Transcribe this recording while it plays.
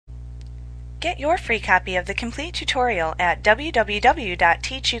Get your free copy of the complete tutorial at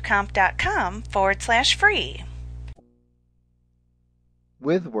www.teachucomp.com/free.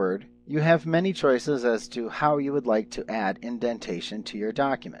 With Word, you have many choices as to how you would like to add indentation to your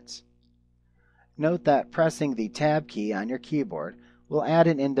documents. Note that pressing the Tab key on your keyboard will add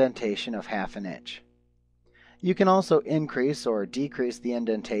an indentation of 1/2 inch. You can also increase or decrease the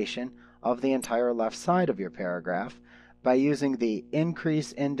indentation of the entire left side of your paragraph by using the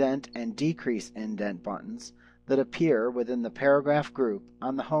Increase Indent and Decrease Indent buttons that appear within the paragraph group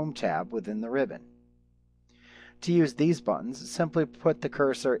on the Home tab within the ribbon. To use these buttons, simply put the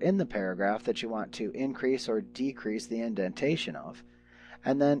cursor in the paragraph that you want to increase or decrease the indentation of,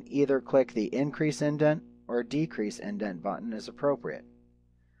 and then either click the Increase Indent or Decrease Indent button as appropriate.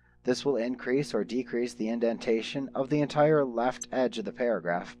 This will increase or decrease the indentation of the entire left edge of the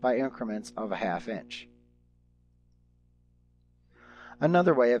paragraph by increments of 1/2 inch.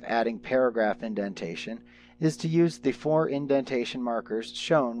 Another way of adding paragraph indentation is to use the 4 indentation markers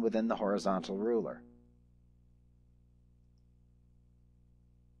shown within the horizontal ruler.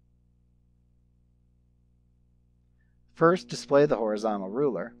 First, display the horizontal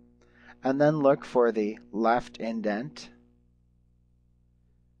ruler, and then look for the left indent,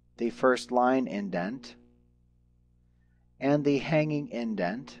 the first line indent, and the hanging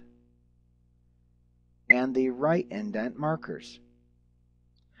indent, and the right indent markers.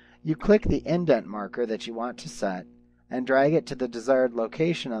 You click the indent marker that you want to set and drag it to the desired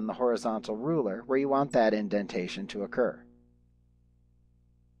location on the horizontal ruler where you want that indentation to occur.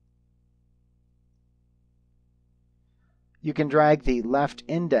 You can drag the left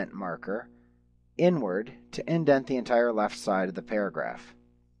indent marker inward to indent the entire left side of the paragraph.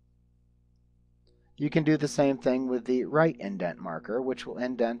 You can do the same thing with the right indent marker, which will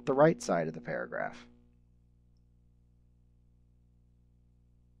indent the right side of the paragraph.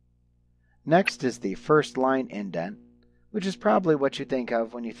 Next is the first line indent, which is probably what you think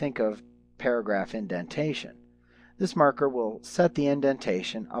of when you think of paragraph indentation. This marker will set the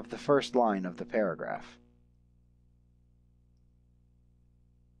indentation of the first line of the paragraph.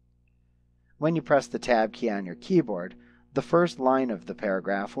 When you press the Tab key on your keyboard, the first line of the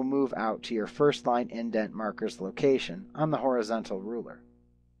paragraph will move out to your first line indent marker's location on the horizontal ruler.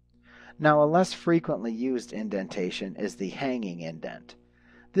 Now, a less frequently used indentation is the hanging indent.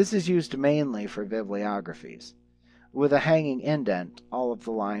 This is used mainly for bibliographies. With a hanging indent, all of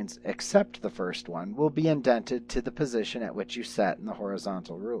the lines except the first one will be indented to the position at which you set in the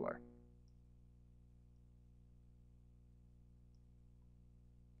horizontal ruler.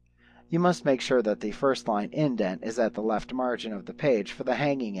 You must make sure that the first line indent is at the left margin of the page for the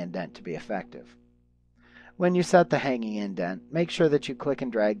hanging indent to be effective. When you set the hanging indent, make sure that you click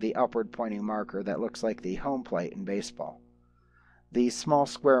and drag the upward pointing marker that looks like the home plate in baseball. The small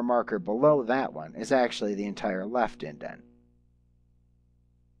square marker below that one is actually the entire left indent.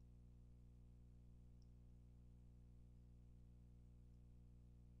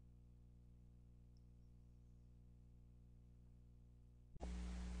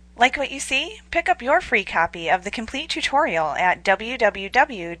 Like what you see? Pick up your free copy of the complete tutorial at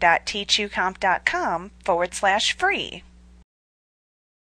www.teachucomp.com/free.